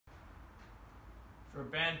For a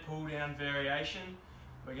band pull down variation,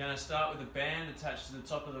 we're going to start with a band attached to the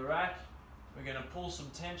top of the rack. We're going to pull some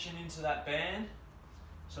tension into that band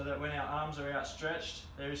so that when our arms are outstretched,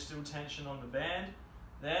 there is still tension on the band.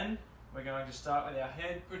 Then we're going to start with our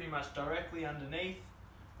head pretty much directly underneath.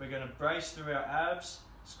 We're going to brace through our abs,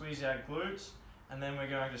 squeeze our glutes, and then we're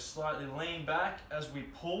going to slightly lean back as we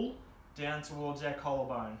pull down towards our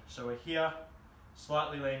collarbone. So we're here,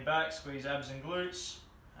 slightly lean back, squeeze abs and glutes,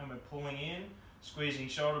 and we're pulling in, squeezing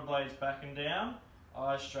shoulder blades back and down,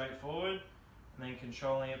 eyes straight forward, and then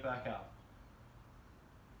controlling it back up.